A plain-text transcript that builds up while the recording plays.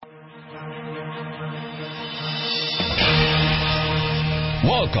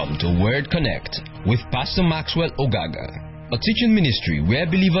Welcome to Word Connect with Pastor Maxwell Ogaga, a teaching ministry where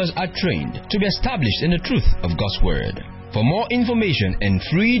believers are trained to be established in the truth of God's Word. For more information and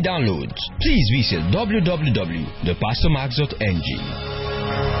free downloads, please visit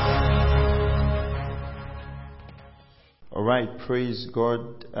www.thepastormax.ng. All right, praise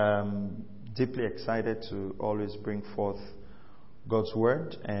God. Deeply excited to always bring forth God's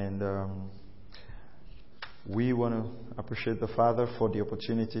Word, and we want to appreciate the Father for the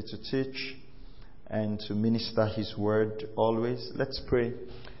opportunity to teach and to minister His Word always. Let's pray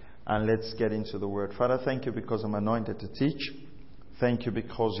and let's get into the Word. Father, thank you because I'm anointed to teach. Thank you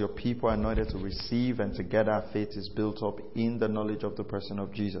because your people are anointed to receive, and together our faith is built up in the knowledge of the person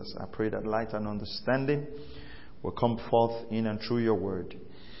of Jesus. I pray that light and understanding will come forth in and through your Word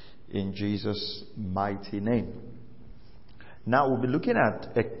in Jesus' mighty name. Now we'll be looking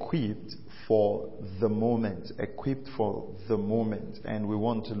at equipped for the moment. Equipped for the moment. And we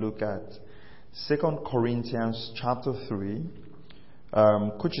want to look at 2 Corinthians chapter 3,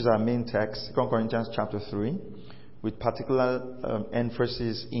 which is our main text. 2 Corinthians chapter 3, with particular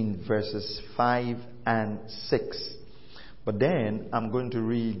emphasis in verses 5 and 6. But then I'm going to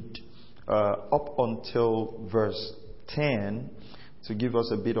read up until verse 10 to give us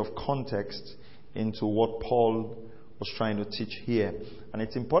a bit of context into what Paul was trying to teach here. And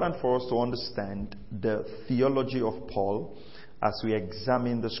it's important for us to understand the theology of Paul as we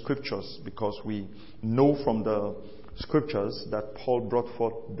examine the scriptures, because we know from the scriptures that Paul brought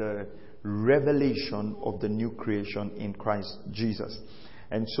forth the revelation of the new creation in Christ Jesus.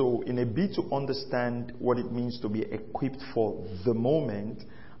 And so in a bit to understand what it means to be equipped for the moment,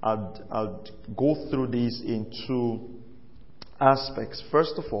 I'll go through this in two aspects.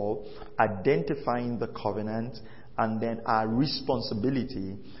 First of all, identifying the covenant, and then our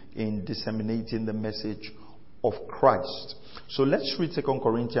responsibility in disseminating the message of Christ. So let's read 2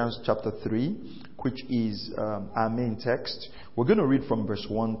 Corinthians chapter 3, which is our main text. We're going to read from verse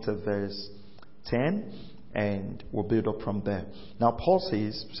 1 to verse 10, and we'll build up from there. Now Paul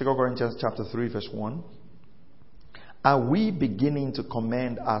says, 2 Corinthians chapter 3, verse 1, "Are we beginning to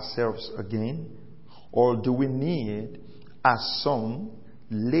commend ourselves again, or do we need, as some,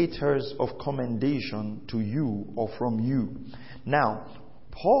 letters of commendation to you or from you?" Now,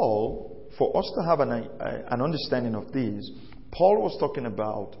 Paul, for us to have an understanding of this, Paul was talking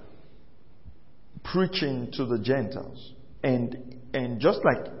about preaching to the Gentiles. And just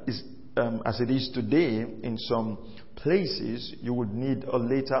like as it is today, in some places, you would need a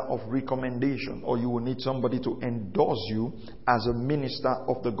letter of recommendation, or you will need somebody to endorse you as a minister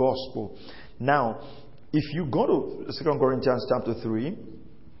of the gospel. Now, if you go to 2 Corinthians chapter 3,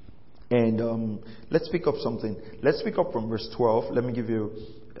 and let's pick up something. Let's pick up from verse 12. Let me give you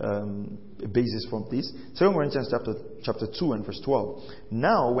a basis from this. 2 Corinthians chapter 2 and verse 12.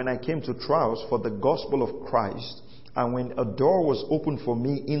 "Now when I came to Troas for the gospel of Christ, and when a door was opened for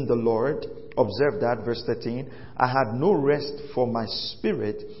me in the Lord," observe that, verse 13, "I had no rest for my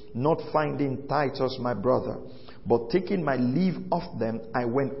spirit, not finding Titus my brother. But taking my leave of them, I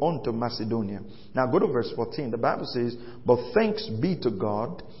went on to Macedonia." Now go to verse 14. The Bible says, "But thanks be to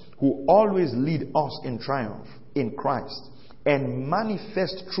God, who always lead us in triumph in Christ, and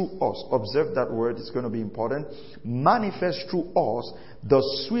manifest through us," observe that word, it's going to be important, "manifest through us the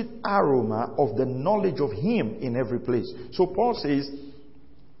sweet aroma of the knowledge of Him in every place." So Paul says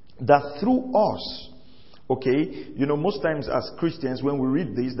that through us, okay, most times as Christians, when we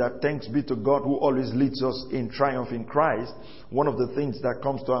read this, that thanks be to God who always leads us in triumph in Christ, one of the things that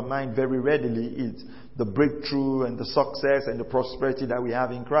comes to our mind very readily is the breakthrough and the success and the prosperity that we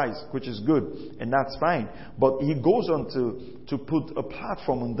have in Christ, which is good, and that's fine. But he goes on to put a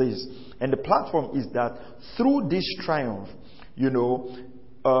platform on this, and the platform is that through this triumph,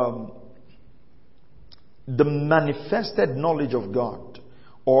 the manifested knowledge of God,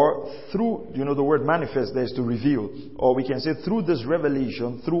 or through, the word manifest there is to reveal, or we can say through this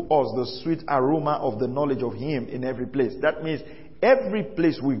revelation, through us, the sweet aroma of the knowledge of Him in every place. That means every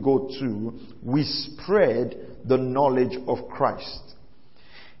place we go to, we spread the knowledge of Christ.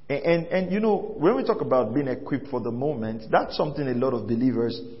 And when we talk about being equipped for the moment, that's something a lot of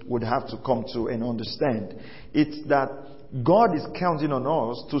believers would have to come to and understand. It's that God is counting on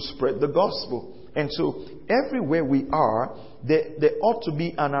us to spread the gospel. And so everywhere we are, there ought to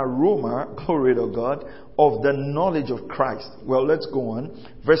be an aroma, glory to God, of the knowledge of Christ. Well, let's go on.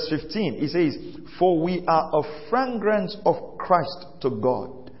 Verse 15, it says, "For we are a fragrance of Christ to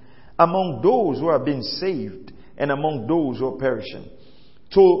God, among those who are being saved and among those who are perishing.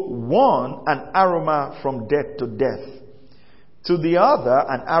 To one, an aroma from death to death. To the other,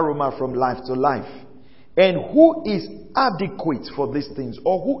 an aroma from life to life. And who is adequate for these things,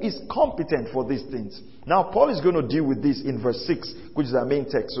 or who is competent for these things? Now, Paul is going to deal with this in verse 6, which is our main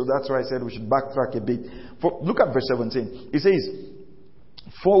text. So that's why I said we should backtrack a bit. Look at verse 17. It says,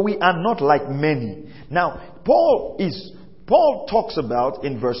 "For we are not like many." Now, Paul talks about,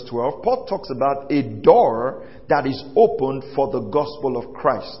 in verse 12, Paul talks about a door that is opened for the gospel of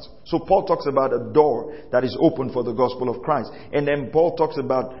Christ. So Paul talks about a door that is open for the gospel of Christ. And then Paul talks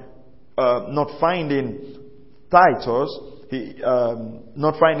about not finding Titus.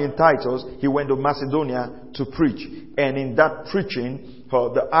 He went to Macedonia to preach. And in that preaching,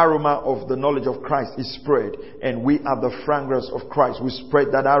 the aroma of the knowledge of Christ is spread. And we are the fragrance of Christ. We spread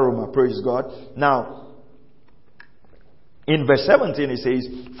that aroma, praise God. Now, in verse 17 it says,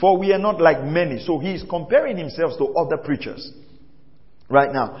 "For we are not like many." So he is comparing himself to other preachers.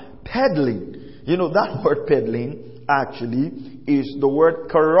 Right now, peddling. You know, that word peddling actually is the word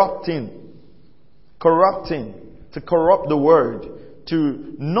corrupting. Corrupting. To corrupt the word. To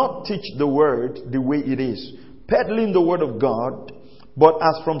not teach the word the way it is. Peddling the word of God, but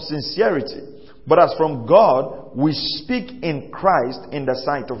as from sincerity. But as from God, we speak in Christ in the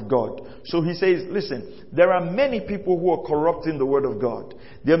sight of God. So he says, listen, there are many people who are corrupting the word of God.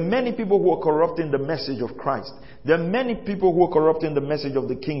 There are many people who are corrupting the message of Christ. There are many people who are corrupting the message of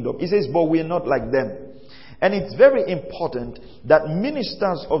the kingdom. He says, but we are not like them. And it's very important that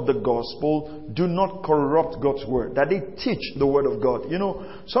ministers of the gospel do not corrupt God's word, that they teach the word of God. You know,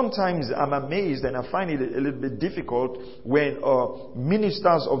 sometimes I'm amazed and I find it a little bit difficult when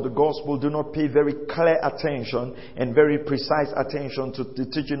ministers of the gospel do not pay very clear attention and very precise attention to the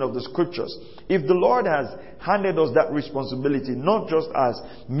teaching of the scriptures. If the Lord has handed us that responsibility, not just as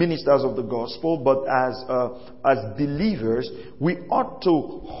ministers of the gospel, but as believers, we ought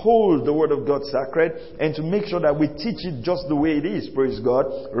to hold the word of God sacred and to make sure that we teach it just the way it is, praise God,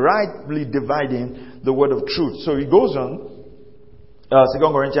 rightly dividing the word of truth. So he goes on,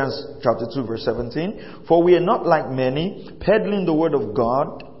 2 Corinthians chapter 2 verse 17, "For we are not like many, peddling the word of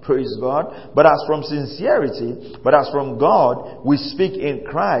God," praise God, "but as from sincerity, but as from God, we speak in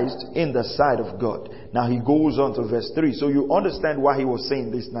Christ in the sight of God." Now he goes on to verse 3. So you understand why he was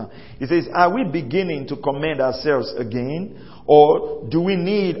saying this now. He says, "Are we beginning to commend ourselves again? Or do we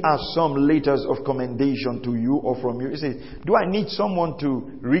need some letters of commendation to you or from you?" He says, do I need someone to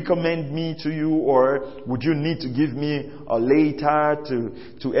recommend me to you, or would you need to give me a letter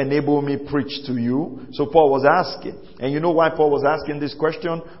to enable me preach to you? So Paul was asking. And you know why Paul was asking this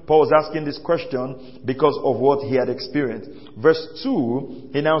question? Paul was asking this question because of what he had experienced. Verse 2,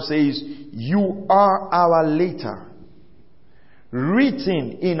 he now says, "You are our letter,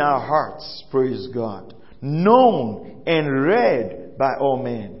 written in our hearts," praise God, "known and read by all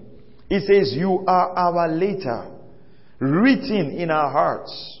men." It says, you are our letter, written in our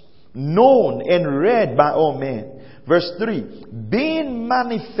hearts, known and read by all men. Verse 3, "being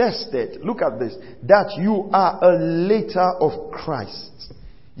manifested," look at this, "that you are a letter of Christ."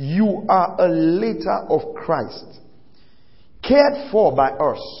 You are a letter of Christ, cared for by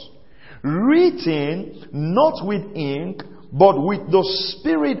us, written not with ink, but with the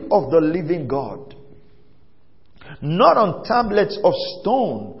Spirit of the living God. Not on tablets of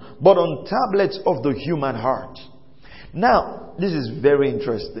stone, but on tablets of the human heart. Now, this is very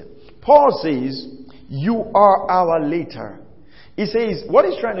interesting. Paul says, you are our letter. He says, what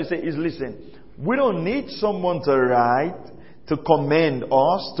he's trying to say is, listen, we don't need someone to write, to commend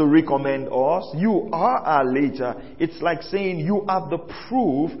us, to recommend us. You are our letter. It's like saying you are the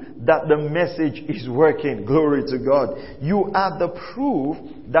proof that the message is working. Glory to God. You are the proof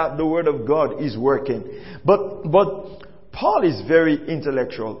that the word of God is working. But Paul is very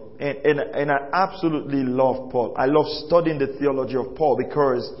intellectual, and I absolutely love Paul. I love studying the theology of Paul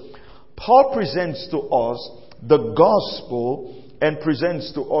because Paul presents to us the gospel and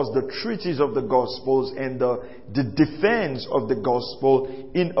presents to us the treatise of the Gospels and the defense of the Gospel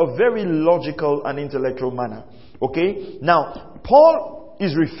in a very logical and intellectual manner. Okay? Now, Paul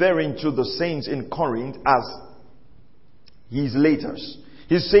is referring to the saints in Corinth as his letters.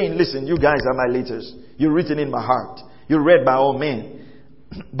 He's saying, listen, you guys are my letters. You're written in my heart. You're read by all men.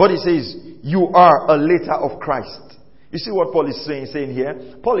 But he says, you are a letter of Christ. You see what Paul is saying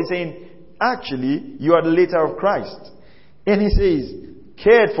here? Paul is saying, actually, you are the letter of Christ. And he says,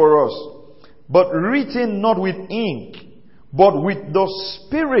 cared for us, but written not with ink, but with the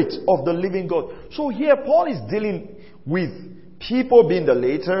Spirit of the living God. So here Paul is dealing with people being the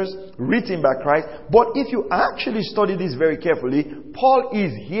letters, written by Christ. But if you actually study this very carefully, Paul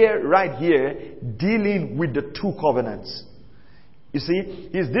is right here, dealing with the two covenants. You see,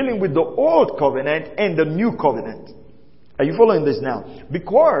 he's dealing with the old covenant and the new covenant. Are you following this now?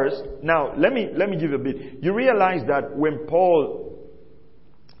 Because, now, let me give you a bit. You realize that when Paul,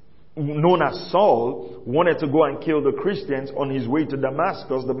 known as Saul, wanted to go and kill the Christians on his way to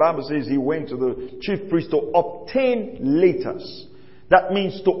Damascus, the Bible says he went to the chief priest to obtain letters. That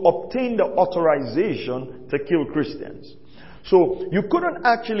means to obtain the authorization to kill Christians. So you couldn't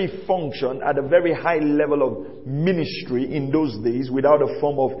actually function at a very high level of ministry in those days without a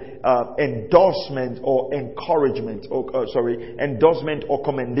form of endorsement or encouragement, endorsement or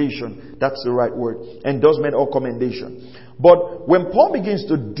commendation. That's the right word. Endorsement or commendation. But when Paul begins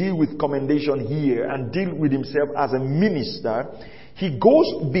to deal with commendation here and deal with himself as a minister, he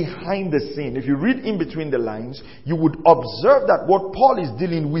goes behind the scene. If you read in between the lines, you would observe that what Paul is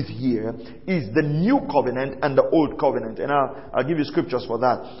dealing with here is the new covenant and the old covenant. And I'll give you scriptures for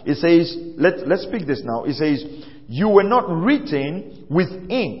that. It says, let's speak this now. It says, you were not written with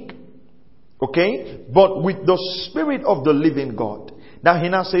ink, okay, but with the Spirit of the living God. Now he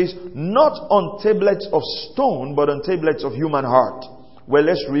now says, not on tablets of stone, but on tablets of human heart. Well,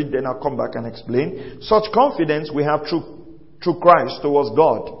 let's read, then I'll come back and explain. Such confidence we have through Christ towards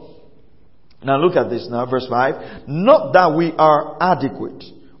God. Now look at this now, verse 5. Not that we are adequate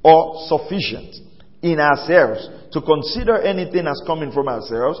or sufficient in ourselves to consider anything as coming from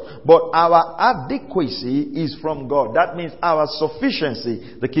ourselves, but our adequacy is from God. That means our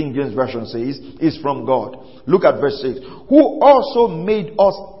sufficiency, the King James Version says, is from God. Look at verse 6. Who also made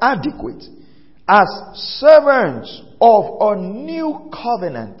us adequate as servants of a new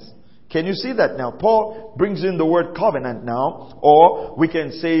covenant. Can you see that now? Paul brings in the word covenant now, or we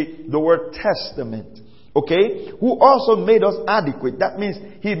can say the word testament. Okay? Who also made us adequate. That means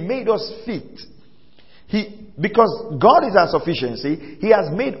he made us fit. Because God is our sufficiency, he has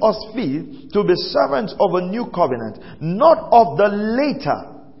made us fit to be servants of a new covenant, not of the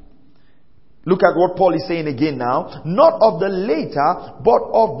later. Look at what Paul is saying again now. Not of the later, but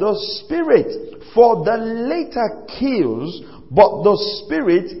of the Spirit. For the later kills, but the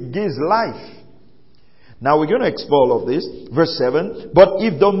Spirit gives life. Now we're going to explore all of this. Verse 7. But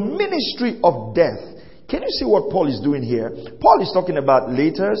if the ministry of death. Can you see what Paul is doing here? Paul is talking about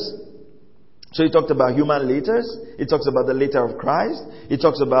letters. So he talked about human letters. He talks about the letter of Christ. He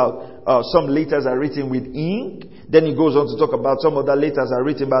talks about some letters are written with ink. Then he goes on to talk about some other letters are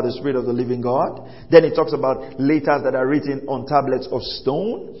written by the Spirit of the living God. Then he talks about letters that are written on tablets of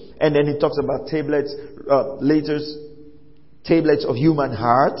stone. And then he talks about tablets of human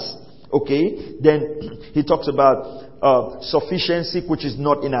hearts. Okay. Then he talks about sufficiency which is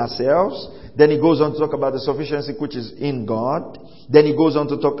not in ourselves. Then he goes on to talk about the sufficiency which is in God. Then he goes on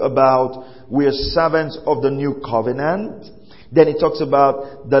to talk about we are servants of the new covenant. Then he talks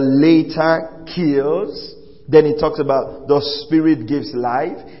about the later kills. Then he talks about the Spirit gives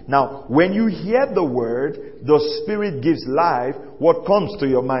life. Now, when you hear the word, the Spirit gives life, what comes to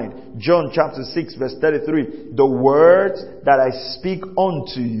your mind? John chapter 6 verse 33. The words that I speak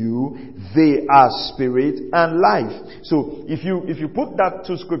unto you, they are spirit and life. So, if you put that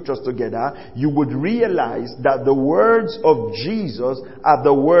two scriptures together, you would realize that the words of Jesus are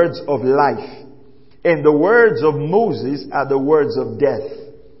the words of life. And the words of Moses are the words of death.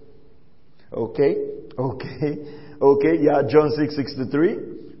 Okay? Yeah, John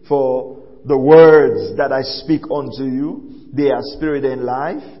 6:63. For the words that I speak unto you, they are spirit and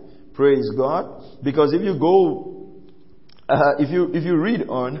life. Praise God. Because if you go, if you read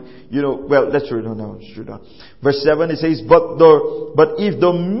on, let's read on now. Verse 7, it says, but if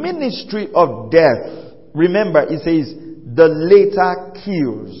the ministry of death, remember it says, the later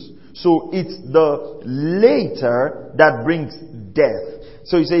kills. So it's the later that brings death.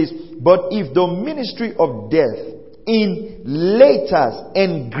 So he says, but if the ministry of death in letters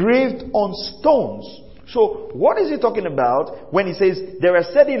engraved on stones. So what is he talking about when he says there are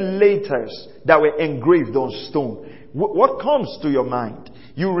certain letters that were engraved on stone? What comes to your mind?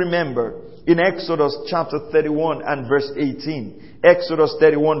 You remember in Exodus chapter 31 and verse 18. Exodus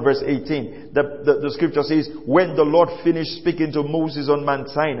 31 verse 18. The scripture says, when the Lord finished speaking to Moses on Mount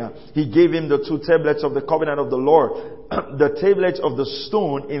Sinai, he gave him the two tablets of the covenant of the Lord, the tablets of the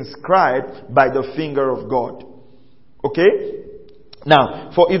stone inscribed by the finger of God. Okay? Now,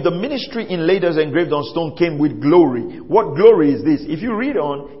 for if the ministry in letters engraved on stone came with glory, what glory is this? If you read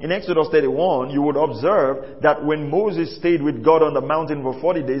on in Exodus 31, you would observe that when Moses stayed with God on the mountain for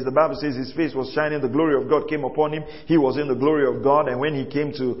 40 days, the Bible says his face was shining, the glory of God came upon him, he was in the glory of God, and when he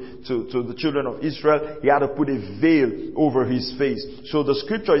came to the children of Israel, he had to put a veil over his face. So the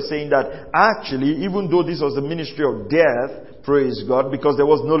scripture is saying that actually, even though this was the ministry of death, Praise God. Because there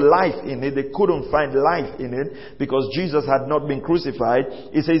was no life in it. They couldn't find life in it because Jesus had not been crucified.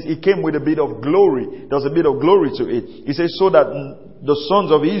 He says he came with a bit of glory. There was a bit of glory to it. He says so that the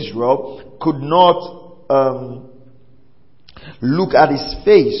sons of Israel could not look at his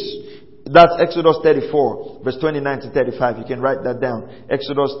face. That's Exodus 34, verse 29 to 35. You can write that down.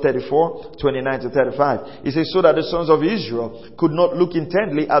 Exodus 34, 29 to 35. It says, so that the sons of Israel could not look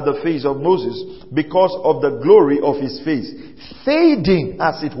intently at the face of Moses because of the glory of his face, fading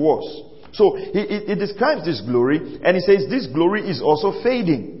as it was. So he describes this glory, and he says this glory is also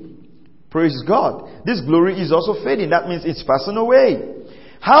fading. Praise God. This glory is also fading. That means it's passing away.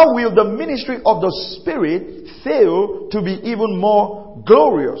 How will the ministry of the Spirit fail to be even more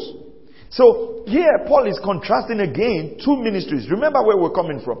glorious? So here Paul is contrasting again two ministries. Remember where we're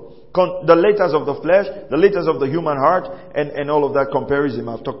coming from. The letters of the flesh, the letters of the human heart, and all of that comparison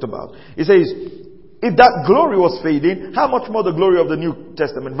I've talked about. He says, if that glory was fading, how much more the glory of the New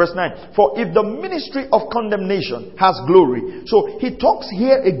Testament? Verse 9. For if the ministry of condemnation has glory. So he talks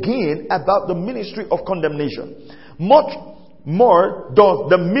here again about the ministry of condemnation. Much more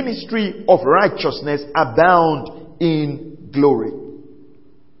does the ministry of righteousness abound in glory.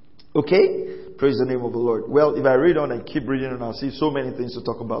 Okay? Praise the name of the Lord. Well, if I read on and keep reading on, I'll see so many things to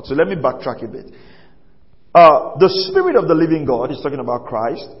talk about. So let me backtrack a bit. The Spirit of the living God is talking about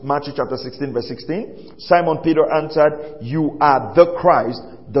Christ. Matthew chapter 16 verse 16. Simon Peter answered, you are the Christ,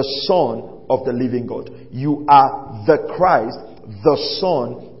 the Son of the living God. You are the Christ, the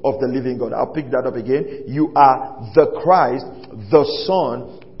Son of the living God. I'll pick that up again. You are the Christ, the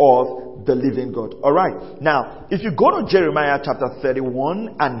Son of the living God. Alright. Now, if you go to Jeremiah chapter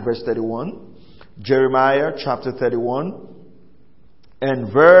 31 and verse 31. Jeremiah chapter 31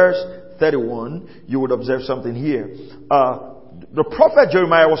 and verse 31, you would observe something here. The prophet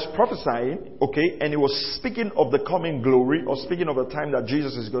Jeremiah was prophesying, okay, and he was speaking of the coming glory, or speaking of the time that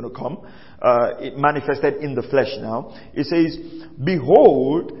Jesus is going to come. It manifested in the flesh now. It says,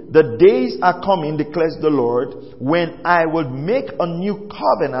 behold, the days are coming, declares the Lord, when I will make a new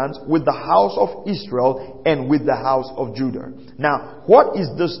covenant with the house of Israel and with the house of Judah. Now, what is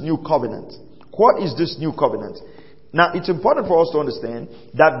this new covenant? What is this new covenant? Now, it's important for us to understand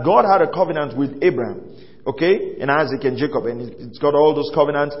that God had a covenant with Abraham, okay, and Isaac and Jacob, and it's got all those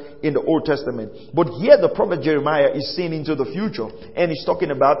covenants in the Old Testament. But here the prophet Jeremiah is seeing into the future, and he's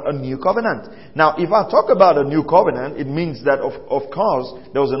talking about a new covenant. Now, if I talk about a new covenant, it means that of course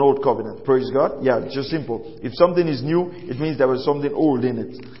there was an old covenant. Praise God. Yeah, it's just simple. If something is new, it means there was something old in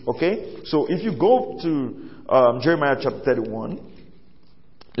it. Okay? So if you go to Jeremiah chapter 31,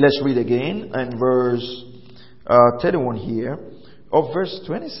 let's read again, and verse 31 here, or verse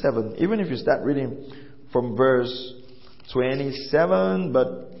 27. Even if you start reading from verse 27,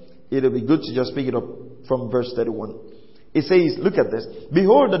 but it'll be good to just pick it up from verse 31. It says, look at this.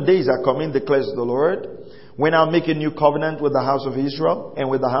 Behold, the days are coming, declares the Lord, when I'll make a new covenant with the house of Israel and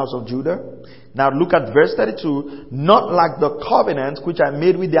with the house of Judah. Now look at verse 32. Not like the covenant which I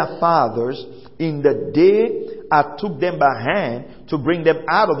made with their fathers in the day I took them by hand to bring them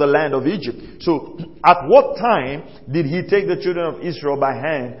out of the land of Egypt. So, at what time did he take the children of Israel by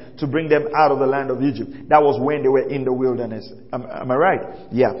hand to bring them out of the land of Egypt? That was when they were in the wilderness. Am I right?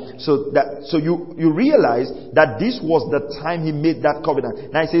 Yeah. So you realize that this was the time he made that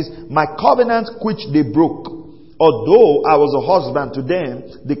covenant. Now he says, my covenant which they broke, although I was a husband to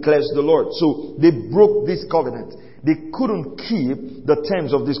them, declares the Lord. So they broke this covenant. They couldn't keep the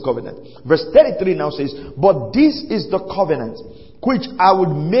terms of this covenant. Verse 33 now says, but this is the covenant which I would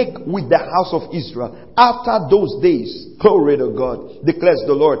make with the house of Israel after those days. Glory to God, declares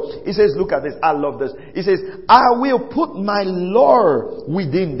the Lord. He says, look at this. I love this. He says, I will put my law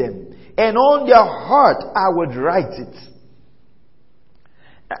within them, and on their heart I would write it.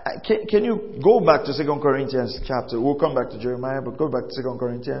 Can you go back to 2 Corinthians chapter? We'll come back to Jeremiah, but go back to 2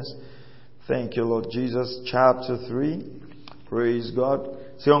 Corinthians. Thank you, Lord Jesus. Chapter 3. Praise God.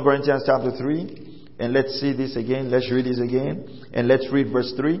 2 Corinthians chapter 3. And let's see this again. Let's read this again. And let's read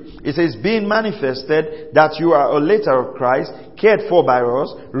verse 3. It says, being manifested that you are a letter of Christ, cared for by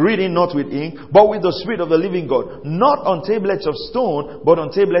us, reading not with ink, but with the Spirit of the living God, not on tablets of stone, but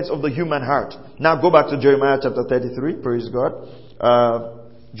on tablets of the human heart. Now go back to Jeremiah chapter 33. Praise God.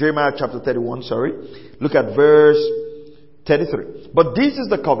 Jeremiah chapter 31, sorry. Look at verse 33. But this is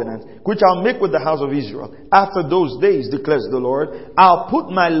the covenant which I'll make with the house of Israel. After those days, declares the Lord, I'll put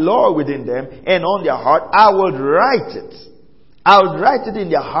my law within them, and on their heart I will write it. I'll write it in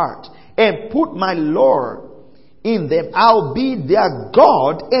their heart, and put my law in them. I'll be their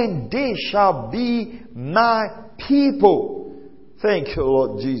God, and they shall be my people. Thank you,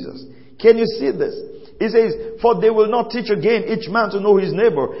 Lord Jesus. Can you see this? He says, for they will not teach again each man to know his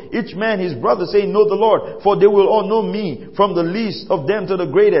neighbor, each man his brother, saying, know the Lord. For they will all know me, from the least of them to the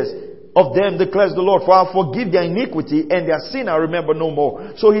greatest of them, declares the Lord. For I'll forgive their iniquity, and their sin I'll remember no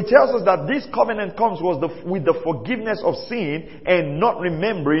more. So he tells us that this covenant comes with the forgiveness of sin and not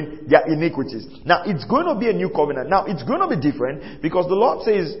remembering their iniquities. Now, it's going to be a new covenant. Now, it's going to be different, because the Lord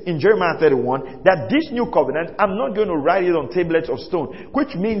says in Jeremiah 31 that this new covenant, I'm not going to write it on tablets of stone,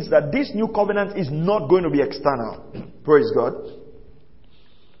 which means that this new covenant is not going to be external. Praise God.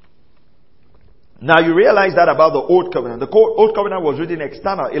 Now you realize that about the Old Covenant. The Old Covenant was written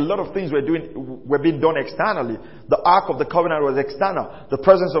external. A lot of things were being done externally. The Ark of the Covenant was external. The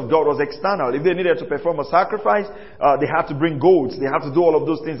presence of God was external. If they needed to perform a sacrifice, they had to bring goats. They had to do all of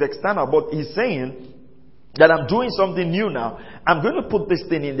those things external. But he's saying that I'm doing something new now. I'm going to put this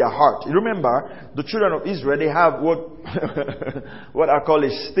thing in their heart. You remember, the children of Israel, they have what I call a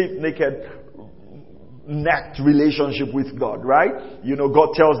stiff-necked relationship with God, right? You know,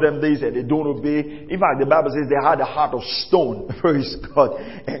 God tells them this and they don't obey. In fact, the Bible says they had a heart of stone. Praise God.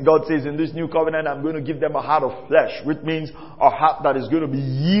 And God says in this new covenant, I'm going to give them a heart of flesh, which means a heart that is going to be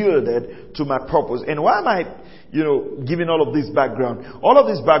yielded to my purpose. And why am I, giving all of this background? All of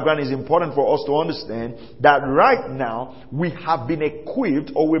this background is important for us to understand that right now we have been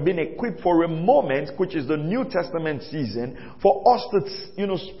equipped, or we've been equipped for a moment, which is the New Testament season, for us to,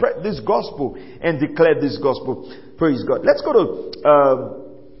 spread this gospel and declare this gospel. Praise God. Let's go to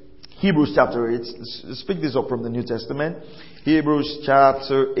Hebrews chapter 8. Let's pick this up from the New Testament. Hebrews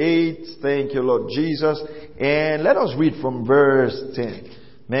chapter 8. Thank you, Lord Jesus. And let us read from verse 10.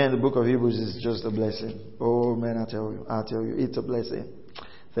 Man, the book of Hebrews is just a blessing. Oh man, I tell you, it's a blessing.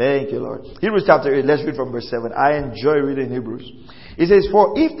 Thank you, Lord. Hebrews chapter 8, let's read from verse 7. I enjoy reading Hebrews. It says,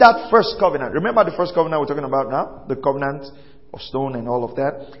 for if that first covenant, remember the first covenant we're talking about now? The covenant of stone and all of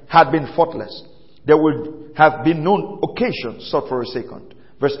that, had been faultless, there would have been no occasion sought for a second.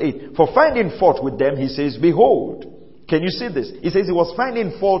 Verse 8, for finding fault with them, he says, behold. Can you see this? He says he was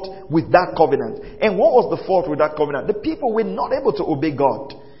finding fault with that covenant. And what was the fault with that covenant? The people were not able to obey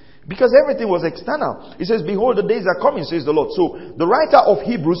God, because everything was external. He says, behold, the days are coming, says the Lord. So the writer of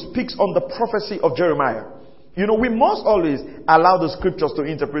Hebrews picks on the prophecy of Jeremiah. We must always allow the scriptures to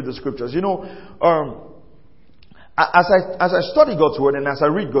interpret the scriptures. As I study God's word and as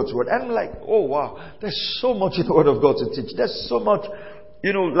I read God's word, I'm like, oh wow, there's so much in the word of God to teach. There's so much,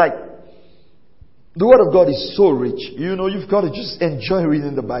 the word of God is so rich. You've got to just enjoy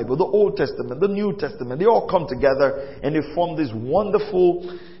reading the Bible. The Old Testament, the New Testament, they all come together and they form this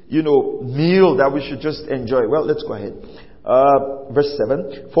wonderful, meal that we should just enjoy. Well, let's go ahead. Verse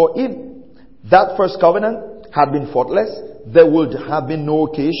 7. For if that first covenant had been faultless, there would have been no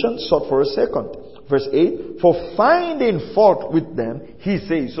occasion sought for a second. Verse 8. For finding fault with them, he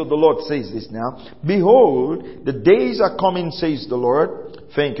says, so the Lord says this now, behold, the days are coming, says the Lord.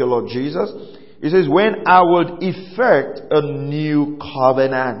 Thank you, Lord Jesus. He says, when I would effect a new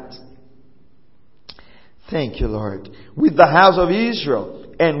covenant. Thank you, Lord. With the house of Israel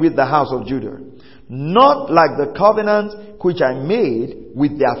and with the house of Judah. Not like the covenant which I made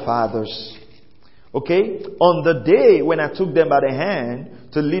with their fathers. Okay? On the day when I took them by the hand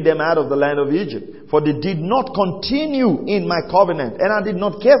to lead them out of the land of Egypt. For they did not continue in my covenant, and I did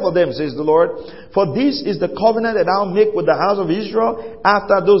not care for them, says the Lord. For this is the covenant that I'll make with the house of Israel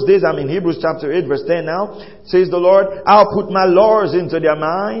after those days. I'm in Hebrews chapter 8 verse 10 now. Says the Lord, I'll put my laws into their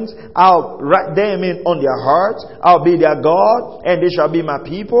minds. I'll write them in on their hearts. I'll be their God, and they shall be my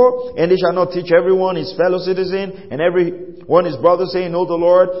people. And they shall not teach everyone his fellow citizen, and every one his brother, saying, know the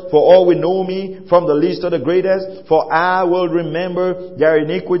Lord, for all will know me, from the least to the greatest. For I will remember their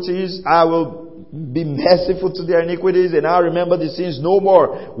iniquities. I will be merciful to their iniquities, and I'll remember the sins no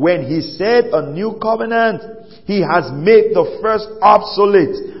more. When he said a new covenant, he has made the first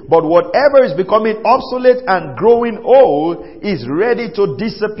obsolete. But whatever is becoming obsolete and growing old is ready to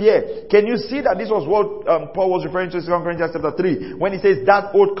disappear. Can you see that this was what Paul was referring to in 2 Corinthians chapter 3, when he says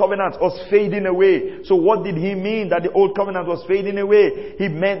that old covenant was fading away? So what did he mean that the old covenant was fading away? He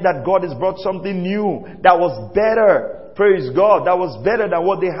meant that God has brought something new that was better. Praise God. That was better than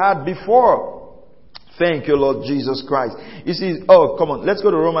what they had before. Thank you, Lord Jesus Christ. You see, come on. Let's go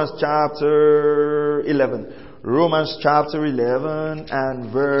to Romans chapter 11. Romans chapter 11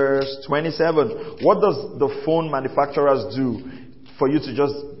 and verse 27. What does the phone manufacturers do for you to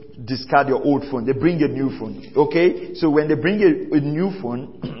just discard your old phone? They bring a new phone. Okay? So when they bring a new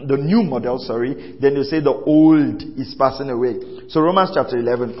phone, the new model, then they say the old is passing away. So Romans chapter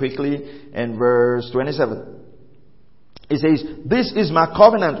 11 quickly and verse 27. It says, this is my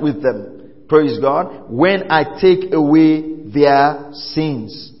covenant with them. Praise God. When I take away their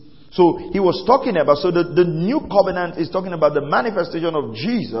sins. So he was talking about, so the new covenant is talking about the manifestation of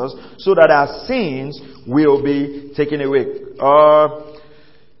Jesus so that our sins will be taken away.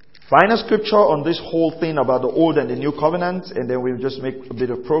 Final scripture on this whole thing about the old and the new covenant, and then we'll just make a bit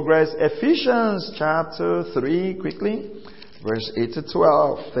of progress. Ephesians chapter 3, quickly. Verse 8 to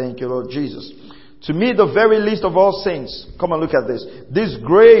 12. Thank you, Lord Jesus. To me, the very least of all saints. Come and look at this. This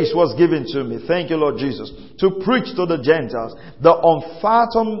grace was given to me. Thank you, Lord Jesus. To preach to the Gentiles the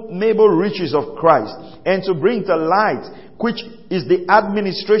unfathomable riches of Christ, and to bring to light which is the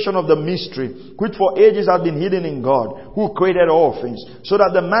administration of the mystery, which for ages has been hidden in God, who created all things, so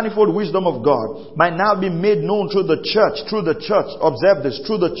that the manifold wisdom of God might now be made known through the church, observe this,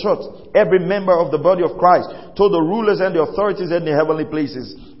 through the church, every member of the body of Christ, to the rulers and the authorities in the heavenly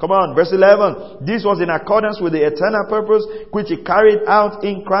places. Come on, verse 11. This was in accordance with the eternal purpose, which He carried out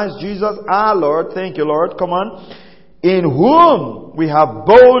in Christ Jesus our Lord. Thank you, Lord. Come on. In whom we have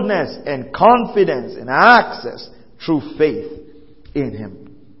boldness and confidence and access through faith in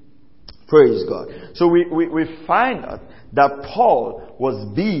Him. Praise God. So we find out that Paul was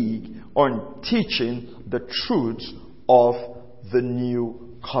big on teaching the truths of the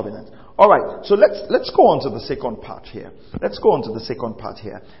new covenant. Alright, so let's go on to the second part here. Let's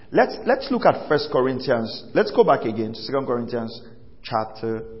look at 1 Corinthians. Let's go back again to 2 Corinthians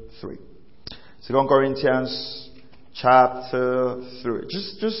chapter 3. 2 Corinthians chapter 3.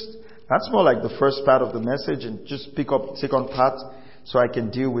 Just that's more like the first part of the message, and just pick up the second part so I can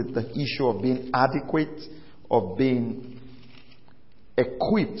deal with the issue of being adequate, of being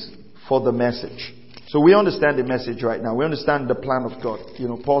equipped for the message. So we understand the message right now. We understand the plan of God.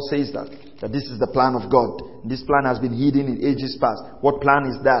 Paul says that this is the plan of God. This plan has been hidden in ages past. What plan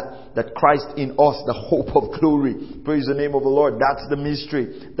is that? That Christ in us, the hope of glory. Praise the name of the Lord. That's the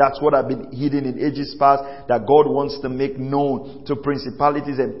mystery. That's what has been hidden in ages past, that God wants to make known to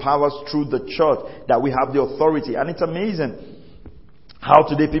principalities and powers through the church, that we have the authority. And it's amazing how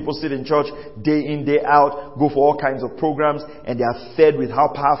today people sit in church day in, day out, go for all kinds of programs, and they are fed with how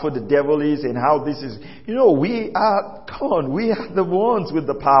powerful the devil is and how this is. We are the ones with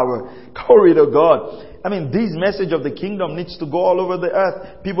the power. Glory to God. I mean, this message of the kingdom needs to go all over the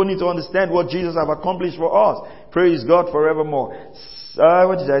earth. People need to understand what Jesus has accomplished for us. Praise God forevermore.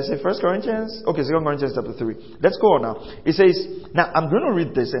 What did I say? 1 Corinthians? Okay, 2 Corinthians chapter 3. Let's go on now. It says, now I'm going to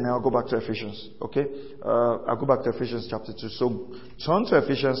read this and I'll go back to Ephesians. Okay? I'll go back to Ephesians chapter 2. So turn to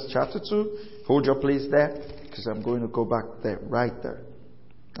Ephesians chapter 2. Hold your place there, because I'm going to go back there, right there.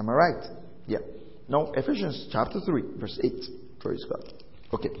 Am I right? Yeah. No, Ephesians chapter 3, verse 8. Praise God.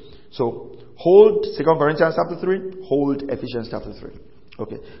 Okay. So hold 2 Corinthians chapter 3. Hold Ephesians chapter 3.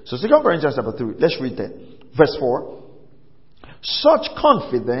 Okay. So 2 Corinthians chapter 3. Let's read that. Verse 4. Such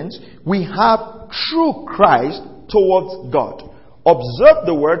confidence we have through Christ towards God. Observe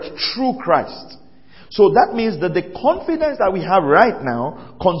the word through Christ. So that means that the confidence that we have right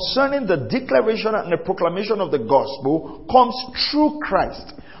now concerning the declaration and the proclamation of the gospel comes through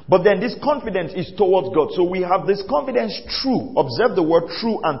Christ. But then this confidence is towards God. So we have this confidence through. Observe the word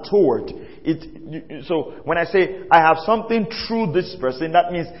through and toward. So when I say I have something through this person,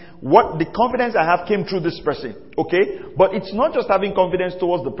 that means what the confidence I have came through this person. Okay? But it's not just having confidence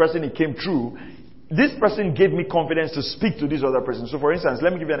towards the person it came through. This person gave me confidence to speak to this other person. So for instance,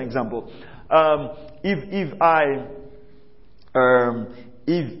 let me give you an example. If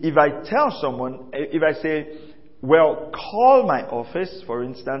I tell someone, if I say, well, call my office, for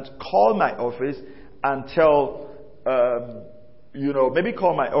instance, call my office and tell, maybe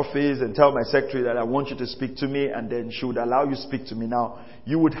call my office and tell my secretary that I want you to speak to me, and then she would allow you to speak to me. Now,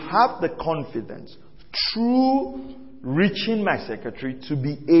 you would have the confidence through reaching my secretary to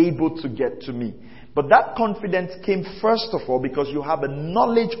be able to get to me. But that confidence came first of all because you have a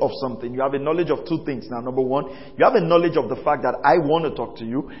knowledge of something. You have a knowledge of two things. Now, number one, you have a knowledge of the fact that I want to talk to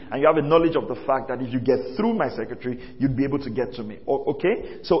you, and you have a knowledge of the fact that if you get through my secretary, you'd be able to get to me.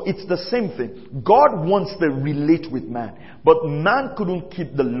 Okay? So it's the same thing. God wants to relate with man, but man couldn't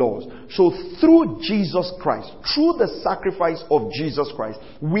keep the laws. So through Jesus Christ, through the sacrifice of Jesus Christ,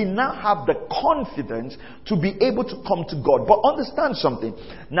 we now have the confidence to be able to come to God. But understand something.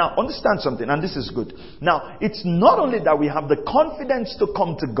 Now, and this is good. Now, it's not only that we have the confidence to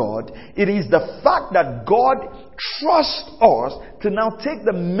come to God, it is the fact that God trusts us to now take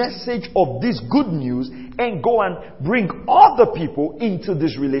the message of this good news and go and bring other people into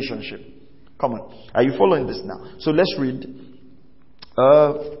this relationship. Come on. Are you following this now? So let's read 2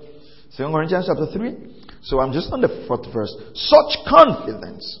 Corinthians chapter 3. So I'm just on the 4th verse. Such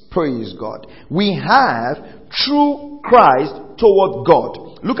confidence, praise God, we have through Christ toward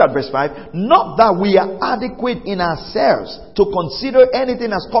God. Look at verse 5. Not that we are adequate in ourselves to consider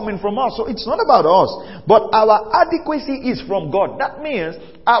anything as coming from us. So it's not about us, but our adequacy is from God. That means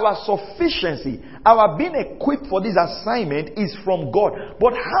our sufficiency, our being equipped for this assignment is from God.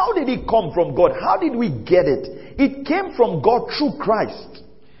 But how did it come from God? How did we get it? It came from God through Christ.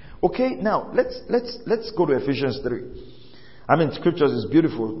 Okay, now let's go to Ephesians 3. I mean, scriptures is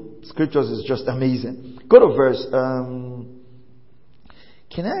beautiful. Scriptures is just amazing. Go to verse,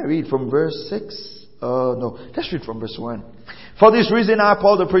 can I read from verse 6? No, let's read from verse 1. For this reason I,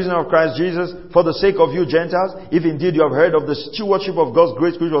 Paul, the prisoner of Christ Jesus, for the sake of you Gentiles, if indeed you have heard of the stewardship of God's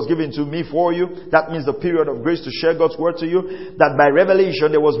grace which was given to me for you, that means the period of grace to share God's word to you, that by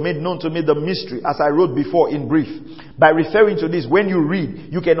revelation there was made known to me the mystery, as I wrote before in brief. By referring to this, when you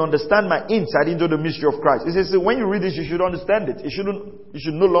read, you can understand my insight into the mystery of Christ. It says when you read this, you should understand it. It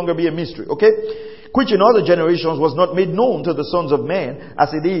should no longer be a mystery. Okay? Which in other generations was not made known to the sons of men,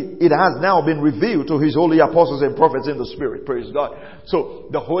 as it has now been revealed to his holy apostles and prophets in the Spirit. Praise God. So,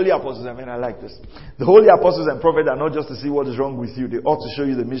 the holy apostles, I like this. The holy apostles and prophets are not just to see what is wrong with you. They ought to show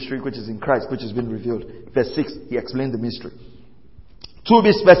you the mystery which is in Christ, which has been revealed. Verse 6, he explained the mystery. To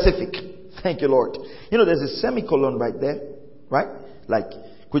be specific. Thank you, Lord. You know, there's a semicolon right there. Right? Like,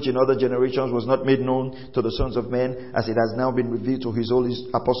 which in other generations was not made known to the sons of men, as it has now been revealed to his holy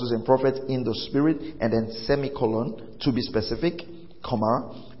apostles and prophets in the Spirit. And then semicolon, to be specific,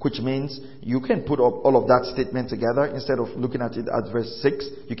 comma, which means you can put up all of that statement together. Instead of looking at it at verse 6,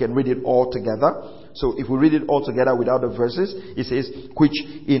 you can read it all together. So if we read it all together without the verses, it says, which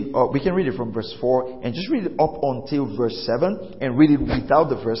in, we can read it from verse 4 and just read it up until verse 7 and read it without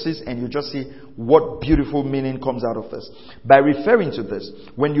the verses, and you just see what beautiful meaning comes out of this. By referring to this,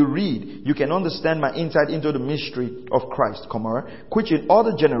 when you read, you can understand my insight into the mystery of Christ, which in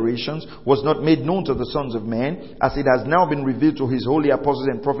other generations was not made known to the sons of men, as it has now been revealed to his holy apostles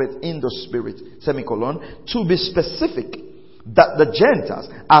and prophets in the Spirit, semicolon, to be specific, that the Gentiles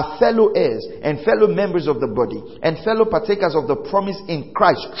are fellow heirs and fellow members of the body and fellow partakers of the promise in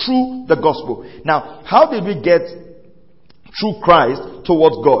Christ through the gospel. Now, how did we get through Christ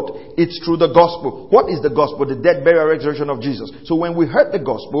towards God? It's through the gospel. What is the gospel? The death, burial, resurrection of Jesus. So when we heard the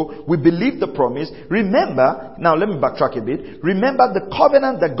gospel, we believed the promise. Remember, now let me backtrack a bit. Remember the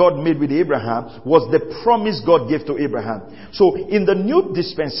covenant that God made with Abraham was the promise God gave to Abraham. So in the new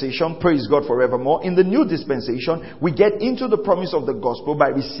dispensation, praise God forevermore, in the new dispensation, we get into the promise of the gospel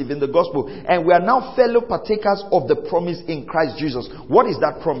by receiving the gospel. And we are now fellow partakers of the promise in Christ Jesus. What is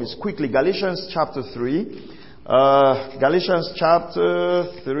that promise? Quickly, Galatians chapter 3. Galatians chapter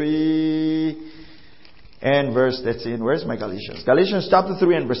 3 and verse 13. Where's my Galatians? Galatians chapter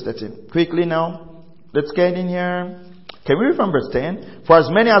 3 and verse 13. Quickly now. Let's get in here. Can we read from verse 10? For as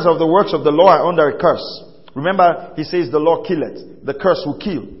many as of the works of the law are under a curse. Remember, he says the law killeth. The curse will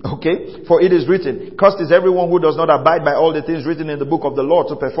kill. Okay? For it is written, cursed is everyone who does not abide by all the things written in the book of the law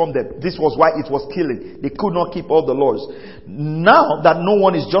to perform them. This was why it was killing. They could not keep all the laws. Now that no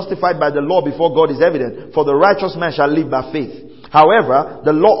one is justified by the law before God is evident, for the righteous man shall live by faith. However,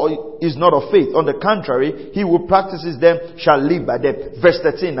 the law is not of faith. On the contrary, he who practices them shall live by them. Verse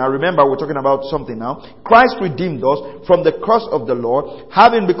 13. Now remember, we're talking about something now. Christ redeemed us from the curse of the law,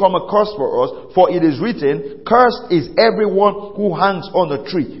 having become a curse for us. For it is written, cursed is everyone who hangs on a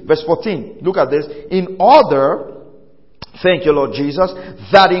tree. Verse 14. Look at this. In order, thank you Lord Jesus,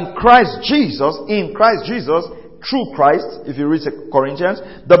 that in Christ Jesus, through Christ, if you read Corinthians,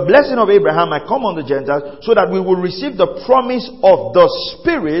 the blessing of Abraham might come on the Gentiles, so that we will receive the promise of the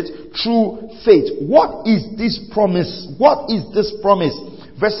Spirit through faith. What is this promise? What is this promise?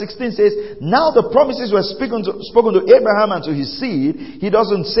 Verse 16 says, now the promises were spoken to Abraham and to his seed. He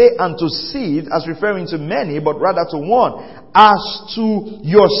doesn't say unto seed as referring to many, but rather to one. As to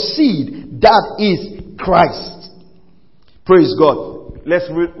your seed, that is Christ. Praise God. Let's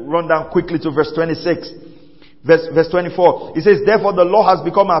run down quickly to verse 26. Verse 24, it says, therefore the law has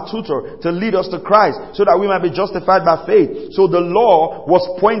become our tutor to lead us to Christ, so that we might be justified by faith. So the law was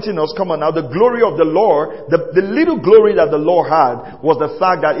pointing us, come on now, the glory of the law, the little glory that the law had was the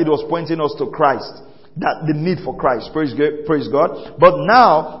fact that it was pointing us to Christ. That the need for Christ. Praise God. But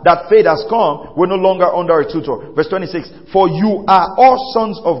now that faith has come, we're no longer under a tutor. Verse 26, for you are all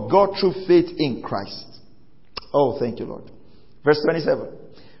sons of God through faith in Christ. Oh, thank you, Lord. Verse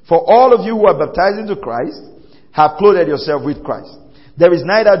 27, for all of you who are baptized into Christ have clothed yourself with Christ. There is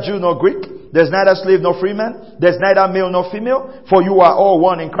neither Jew nor Greek. There's neither slave nor free man. There's neither male nor female. For you are all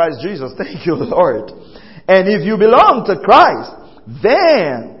one in Christ Jesus. Thank you, Lord. And if you belong to Christ,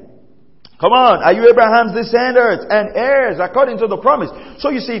 then Come on, are you Abraham's descendants and heirs according to the promise?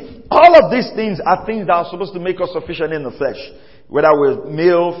 So you see, all of these things are things that are supposed to make us sufficient in the flesh. Whether we're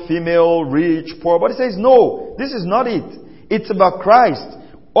male, female, rich, poor. But he says, no, this is not it. It's about Christ.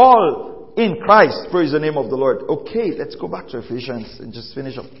 All in Christ. Praise the name of the Lord. Okay, let's go back to Ephesians and just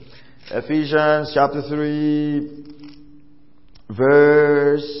finish up. Ephesians chapter 3,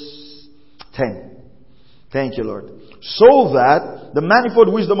 verse 10. Thank you, Lord. So that the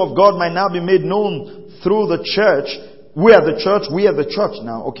manifold wisdom of God might now be made known through the church. We are the church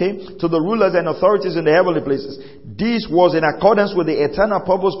now, okay? To the rulers and authorities in the heavenly places. This was in accordance with the eternal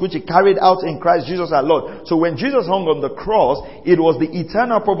purpose which he carried out in Christ Jesus our Lord. So when Jesus hung on the cross, it was the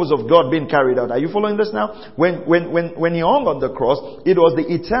eternal purpose of God being carried out. Are you following this now? When he hung on the cross, it was the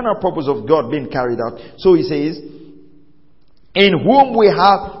eternal purpose of God being carried out. So he says, in whom we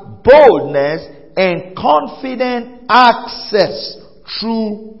have boldness and confident access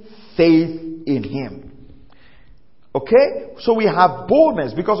through faith in him. Okay? So we have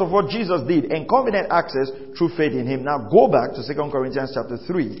boldness because of what Jesus did and confident access through faith in him. Now go back to 2 Corinthians chapter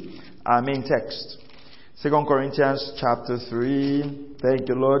 3, our main text. 2 Corinthians chapter 3. Thank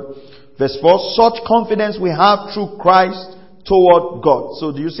you, Lord. Verse 4. Such confidence we have through Christ toward God.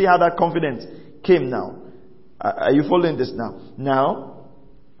 So do you see how that confidence came now? Are you following this now? Now,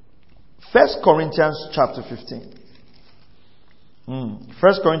 1 Corinthians chapter 15. 1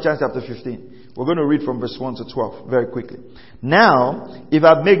 Corinthians chapter 15. We're going to read from verse 1 to 12 very quickly. Now, if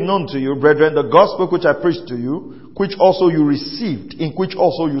I make known to you, brethren, the gospel which I preached to you, which also you received, in which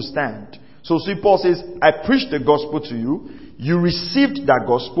also you stand. So see, Paul says, I preached the gospel to you, you received that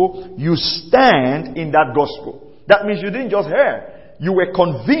gospel, you stand in that gospel. That means you didn't just hear, you were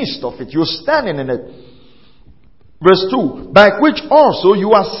convinced of it, you're standing in it. Verse 2, by which also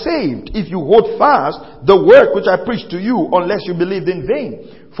you are saved, if you hold fast the word which I preached to you, unless you believed in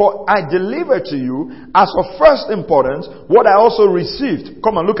vain. For I delivered to you as of first importance what I also received.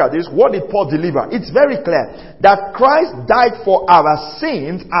 Come and look at this. What did Paul deliver? It's very clear that Christ died for our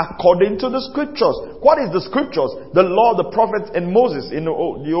sins according to the scriptures. What is the scriptures? The law, the prophets, and Moses in the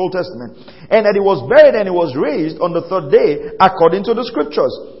Old Testament. And that he was buried and he was raised on the third day according to the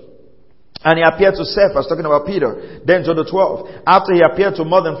scriptures. And he appeared to Cephas, talking about Peter, then to the 12. After he appeared to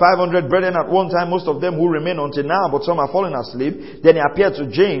more than 500 brethren at one time, most of them who remain until now, but some are fallen asleep. Then he appeared to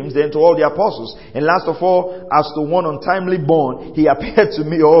James, then to all the apostles. And last of all, as to one untimely born, he appeared to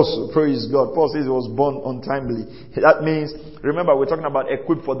me also. Praise God. Paul says he was born untimely. That means, remember we're talking about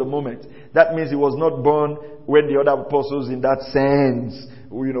equipped for the moment. That means he was not born when the other apostles in that sense,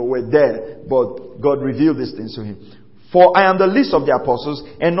 were there. But God revealed these things to him. For I am the least of the apostles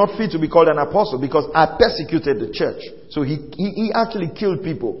and not fit to be called an apostle because I persecuted the church. So he actually killed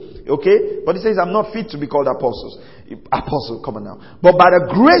people. Okay? But he says I'm not fit to be called apostle, come on now. But by the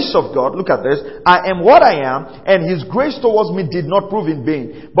grace of God, look at this, I am what I am, and his grace towards me did not prove in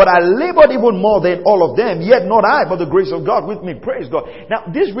vain. But I labored even more than all of them, yet not I, but the grace of God with me. Praise God.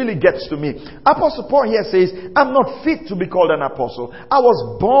 Now this really gets to me. Apostle Paul here says, I'm not fit to be called an apostle. I was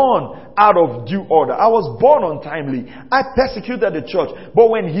born out of due order. I was born untimely. I persecuted the church. But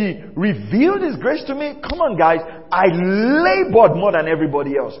when he revealed his grace to me, come on guys, I labored more than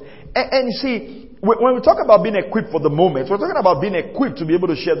everybody else. And you see, when we talk about being equipped for the moment, we're talking about being equipped to be able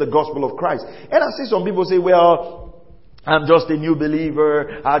to share the gospel of Christ. And I see some people say, well, I'm just a new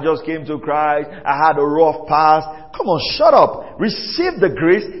believer. I just came to Christ. I had a rough past. Come on, shut up. Receive the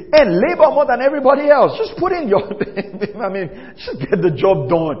grace and labor more than everybody else. Just put in your, just get the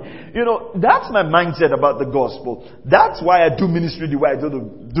job done. That's my mindset about the gospel. That's why I do ministry the way I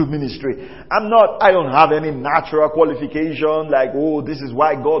do ministry. I don't have any natural qualification like, this is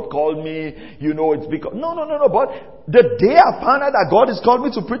why God called me. It's because, no. But the day I found out that God has called me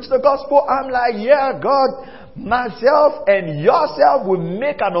to preach the gospel, I'm like, yeah, God, myself and yourself will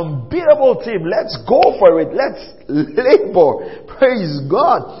make an unbeatable team. Let's go for it. Let's labor. Praise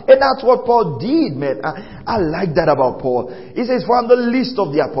God. And that's what Paul did, man. I like that about Paul. He says, for I'm the least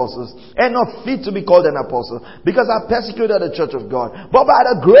of the apostles and not fit to be called an apostle because I persecuted the church of God. But by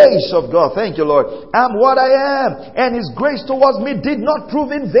the grace of God, thank you, Lord, I'm what I am. And his grace towards me did not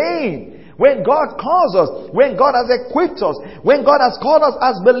prove in vain. When God calls us, when God has equipped us, when God has called us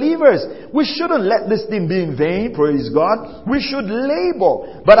as believers, we shouldn't let this thing be in vain, praise God. We should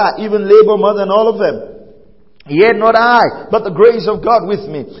labor. But I even labor more than all of them. Yet not I, but the grace of God with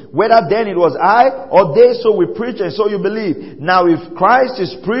me. Whether then it was I or they, so we preach and so you believe. Now if Christ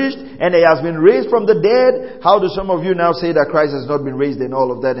is preached and he has been raised from the dead, how do some of you now say that Christ has not been raised and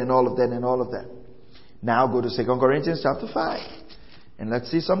all of that and all of that and all of that? Now go to 2 Corinthians chapter 5. And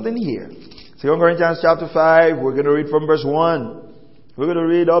let's see something here. 2 Corinthians chapter 5, we're going to read from verse 1. We're going to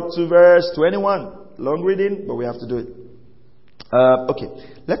read up to verse 21. Long reading, but we have to do it. Okay,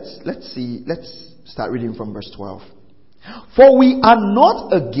 let's start reading from verse 12. For we are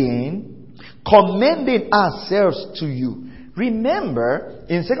not again commending ourselves to you. Remember,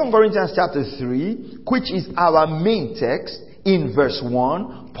 in 2 Corinthians chapter 3, which is our main text, in verse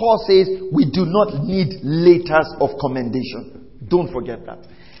 1, Paul says we do not need letters of commendation. Don't forget that.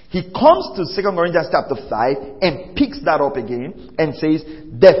 He comes to 2 Corinthians chapter 5 and picks that up again and says,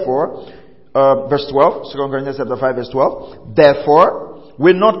 therefore, verse 12, 2 Corinthians chapter 5 verse 12, therefore,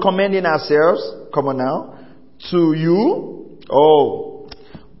 we're not commending ourselves, come on now, to you,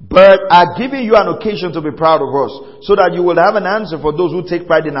 but are giving you an occasion to be proud of us, so that you will have an answer for those who take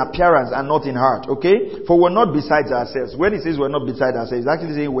pride in appearance and not in heart, okay? For we're not besides ourselves. When he says we're not beside ourselves, he's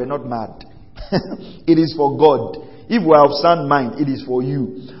actually saying we're not mad. It is for God. If we are of sound mind, it is for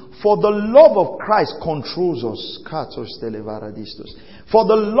you. For the love of Christ controls us. For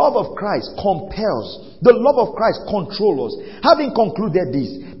the love of Christ compels. The love of Christ controls us. Having concluded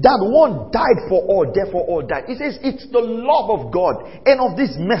this, that one died for all, therefore all died. It says it's the love of God and of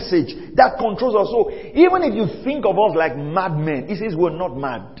this message that controls us. So even if you think of us like madmen, it says we're not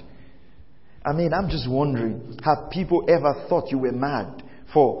mad. I mean, I'm just wondering, have people ever thought you were mad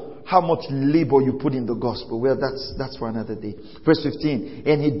for how much labor you put in the gospel? Well, that's for another day. Verse 15,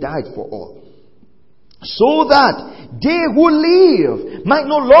 and he died for all, so that they who live might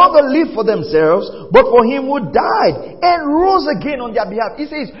no longer live for themselves, but for him who died and rose again on their behalf. He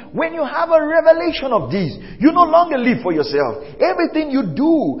says, when you have a revelation of this, you no longer live for yourself. Everything you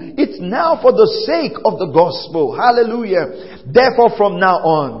do, it's now for the sake of the gospel. Hallelujah. Therefore, from now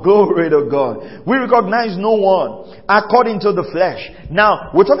on, glory to God, we recognize no one according to the flesh. Now,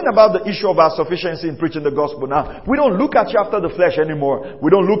 we're talking about the issue of our sufficiency in preaching the gospel. Now, we don't look at you after the flesh anymore.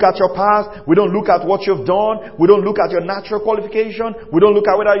 We don't look at your past. We don't look at what you've done. We don't look at your natural qualification. We don't look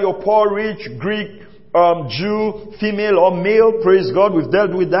at whether you're poor, rich, Greek, Jew, female or male. Praise God. We've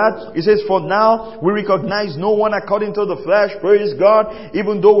dealt with that. It says, for now we recognize no one according to the flesh. Praise God.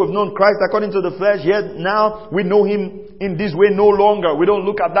 Even though we've known Christ according to the flesh, yet now we know him in this way no longer. We don't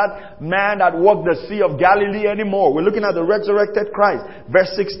look at that man that walked the Sea of Galilee anymore. We're looking at the resurrected Christ.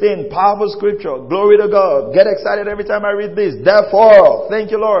 Verse 16, powerful scripture. Glory to God. Get excited every time I read this. Therefore,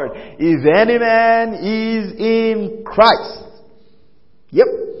 thank you Lord, if any man is in Christ,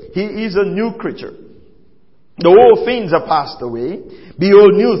 yep, he is a new creature. The old things are passed away.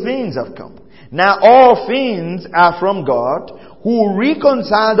 Behold, new things have come. Now all things are from God, who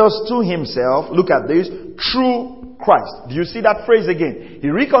reconciled us to himself. Look at this. Through Christ. Do you see that phrase again? He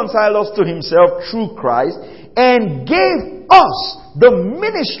reconciled us to himself through Christ and gave us the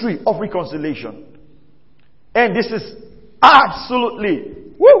ministry of reconciliation. And this is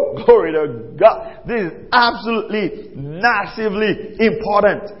absolutely, glory to God. This is absolutely, massively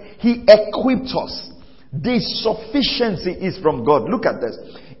important. He equipped us. This sufficiency is from God. Look at this.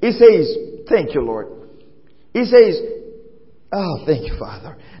 It says, thank you, Lord. It says, oh, thank you,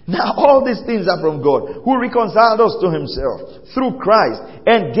 Father. Now all these things are from God, who reconciled us to himself through Christ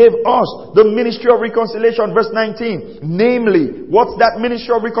and gave us the ministry of reconciliation. Verse 19. Namely, what's that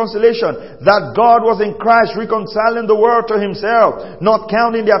ministry of reconciliation? That God was in Christ reconciling the world to himself, not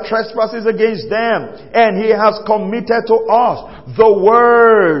counting their trespasses against them. And he has committed to us the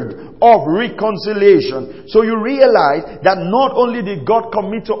word of reconciliation. So you realize that not only did God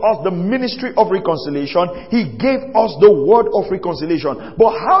commit to us the ministry of reconciliation, he gave us the word of reconciliation.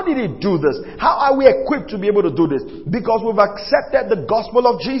 But how did he do this? How are we equipped to be able to do this? Because we've accepted the gospel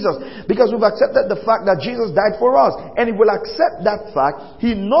of Jesus. Because we've accepted the fact that Jesus died for us. And if we'll accept that fact,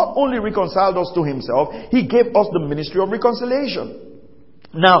 he not only reconciled us to himself, he gave us the ministry of reconciliation.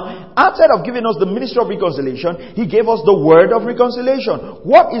 Now, outside of giving us the ministry of reconciliation, he gave us the word of reconciliation.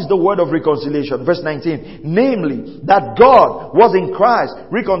 What is the word of reconciliation? Verse 19. Namely, that God was in Christ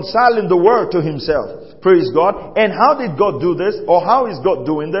reconciling the world to himself. Praise God. And how did God do this? Or how is God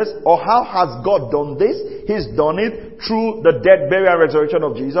doing this? Or how has God done this? He's done it through the death, burial, and resurrection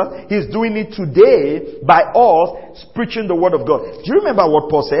of Jesus. He's doing it today by us preaching the word of God. Do you remember what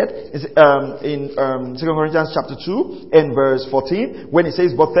Paul said in 2 Corinthians chapter 2 and verse 14, when he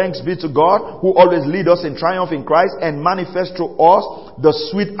says, but thanks be to God who always lead us in triumph in Christ and manifest through us the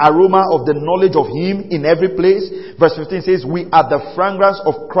sweet aroma of the knowledge of him in every place. Verse 15 says, we are the fragrance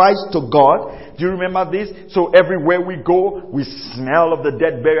of Christ to God. Do you remember this? So everywhere we go, we smell of the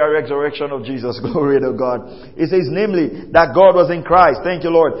death, burial, resurrection of Jesus. Glory to God. It says, namely, that God was in Christ. Thank you,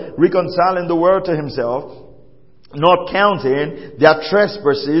 Lord. Reconciling the world to himself, not counting their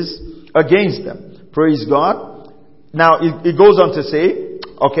trespasses against them. Praise God. Now, it goes on to say,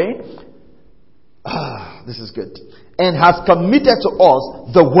 okay, this is good. and has committed to us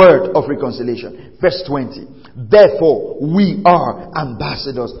the word of reconciliation. Verse 20. Therefore, we are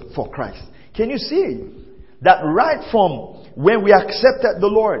ambassadors for Christ. Can you see that right from when we accepted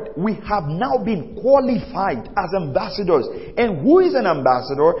the Lord, we have now been qualified as ambassadors. And who is an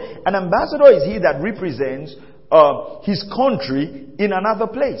ambassador? An ambassador is he that represents his country in another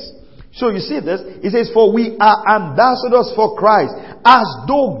place. So you see this? It says, for we are ambassadors for Christ, as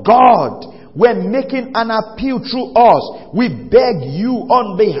though God were making an appeal through us. We beg you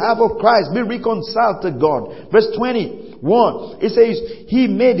on behalf of Christ, be reconciled to God. Verse 21, it says, he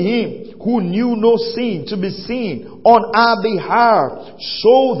made him who knew no sin to be sin on our behalf,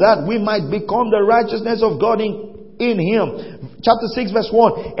 so that we might become the righteousness of God in him. Chapter 6 verse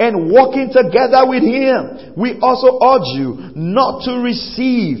 1. And walking together with him, we also urge you not to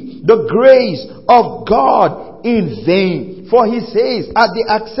receive the grace of God in vain. For he says, at the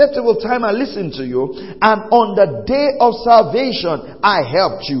acceptable time I listened to you, and on the day of salvation I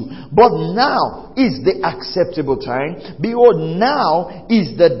helped you. But now is the acceptable time. Behold, now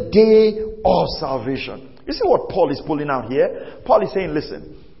is the day of salvation. You see what Paul is pulling out here? Paul is saying,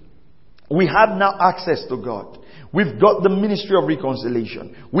 listen, we have now access to God. We've got the ministry of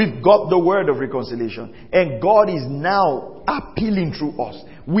reconciliation. We've got the word of reconciliation. And God is now appealing through us.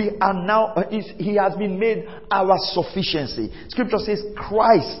 We are now, he has been made our sufficiency. Scripture says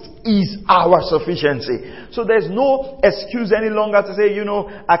Christ is our sufficiency. So there's no excuse any longer to say,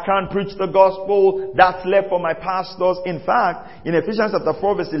 I can't preach the gospel. That's left for my pastors. In fact, in Ephesians chapter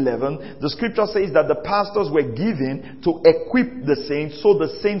 4 verse 11, the scripture says that the pastors were given to equip the saints so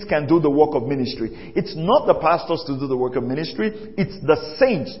the saints can do the work of ministry. It's not the pastors to do the work of ministry. It's the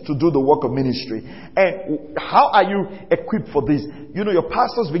saints to do the work of ministry. And how are you equipped for this? Your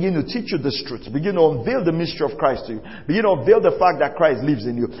pastors begin to teach you this truth, begin to unveil the mystery of Christ to you, begin to unveil the fact that Christ lives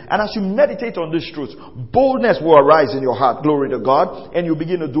in you. And as you meditate on this truth, boldness will arise in your heart, glory to God, and you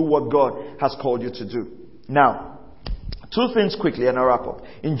begin to do what God has called you to do. Now, two things quickly and I'll wrap up.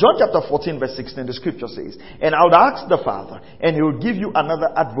 In John chapter 14 verse 16, the scripture says, and I would ask the Father, and he will give you another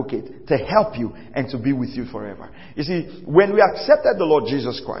advocate to help you and to be with you forever. You see, when we accepted the Lord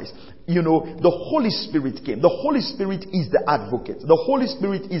Jesus Christ, the Holy Spirit came. The Holy Spirit is the advocate. The Holy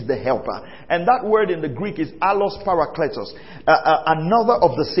Spirit is the helper. And that word in the Greek is allos parakletos, another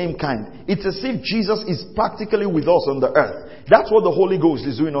of the same kind. It's as if Jesus is practically with us on the earth. That's what the Holy Ghost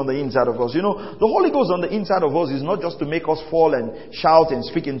is doing on the inside of us. The Holy Ghost on the inside of us is not just to make us fall and shout and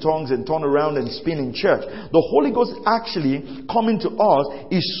speak in tongues and turn around and spin in church. The Holy Ghost actually coming to us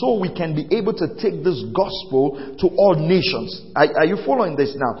is so we can be able to take this gospel to all nations. Are you following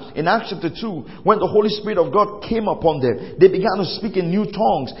this now? In Acts chapter 2, when the Holy Spirit of God came upon them, they began to speak in new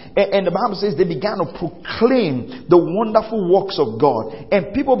tongues. And the Bible says they began to proclaim the wonderful works of God. And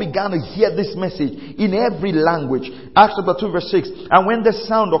people began to hear this message in every language. Acts chapter 2 verse 6. And when the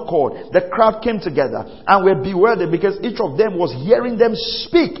sound occurred, the crowd came together and were bewildered because each of them was hearing them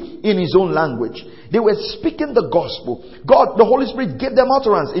speak in his own language. They were speaking the gospel. God, the Holy Spirit gave them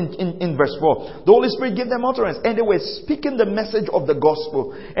utterance in verse 4. The Holy Spirit gave them utterance and they were speaking the message of the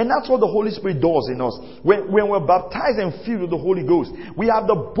gospel. And that's what the Holy Spirit does in us. When we're baptized and filled with the Holy Ghost, we have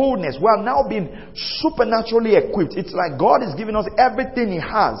the boldness. We are now being supernaturally equipped. It's like God is giving us everything He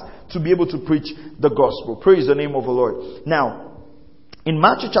has to be able to preach the gospel. Praise the name of the Lord. Now, in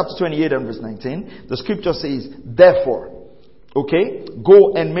Matthew chapter 28 and verse 19, the scripture says, therefore,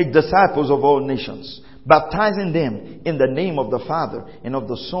 go and make disciples of all nations, baptizing them in the name of the Father and of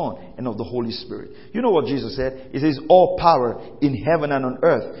the Son and of the Holy Spirit. You know what Jesus said? He says, all power in heaven and on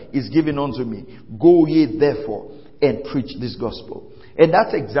earth is given unto me. Go ye therefore and preach this gospel. And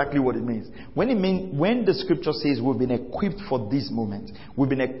that's exactly what it means. When the scripture says we've been equipped for this moment, we've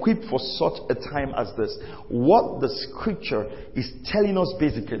been equipped for such a time as this, what the scripture is telling us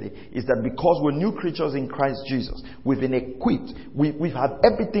basically is that because we're new creatures in Christ Jesus, we've been equipped. We've had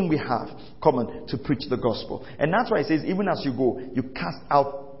everything we have common to preach the gospel. And that's why it says, even as you go, you cast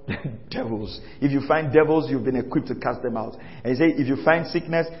out devils. If you find devils, you've been equipped to cast them out. And he says, if you find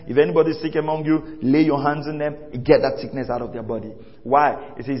sickness, if anybody's sick among you, lay your hands on them, get that sickness out of their body.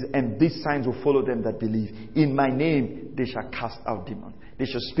 Why? It says, and these signs will follow them that believe. In my name, they shall cast out demons. They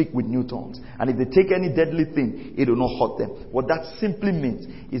shall speak with new tongues. And if they take any deadly thing, it will not hurt them. What that simply means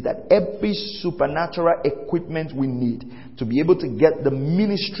is that every supernatural equipment we need to be able to get the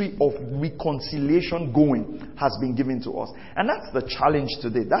ministry of reconciliation going has been given to us. And that's the challenge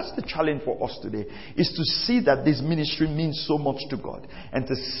today. That's the challenge for us today, is to see that this ministry means so much to God. And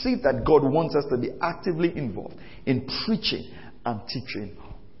to see that God wants us to be actively involved in preaching and teaching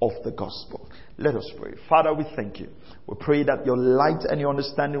of the gospel. Let us pray. Father, we thank you. We pray that your light and your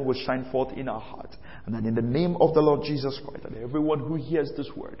understanding will shine forth in our heart. And And that in the name of the Lord Jesus Christ, that everyone who hears this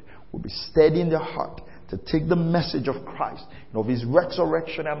word will be steady in their heart to take the message of Christ, and of His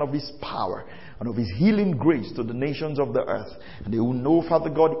resurrection and of His power, and of His healing grace to the nations of the earth. And they will know, Father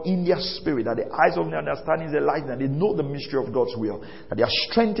God, in their spirit, that the eyes of their understanding is enlightened, that they know the mystery of God's will, that they are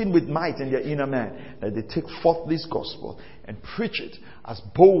strengthened with might in their inner man, that they take forth this gospel and preach it as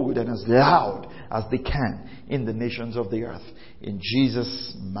bold and as loud as they can in the nations of the earth. In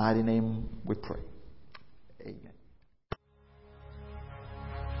Jesus' mighty name we pray. Amen.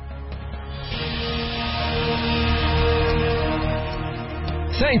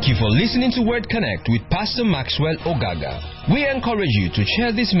 Thank you for listening to Word Connect with Pastor Maxwell Ogaga. We encourage you to share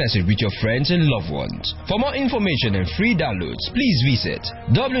this message with your friends and loved ones. For more information and free downloads, please visit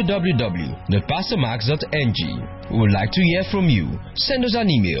www.pastormax.ng. We would like to hear from you. Send us an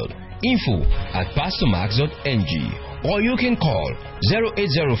email, info@pastormax.ng, or you can call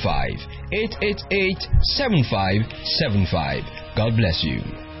 0805 888 7575. God bless you.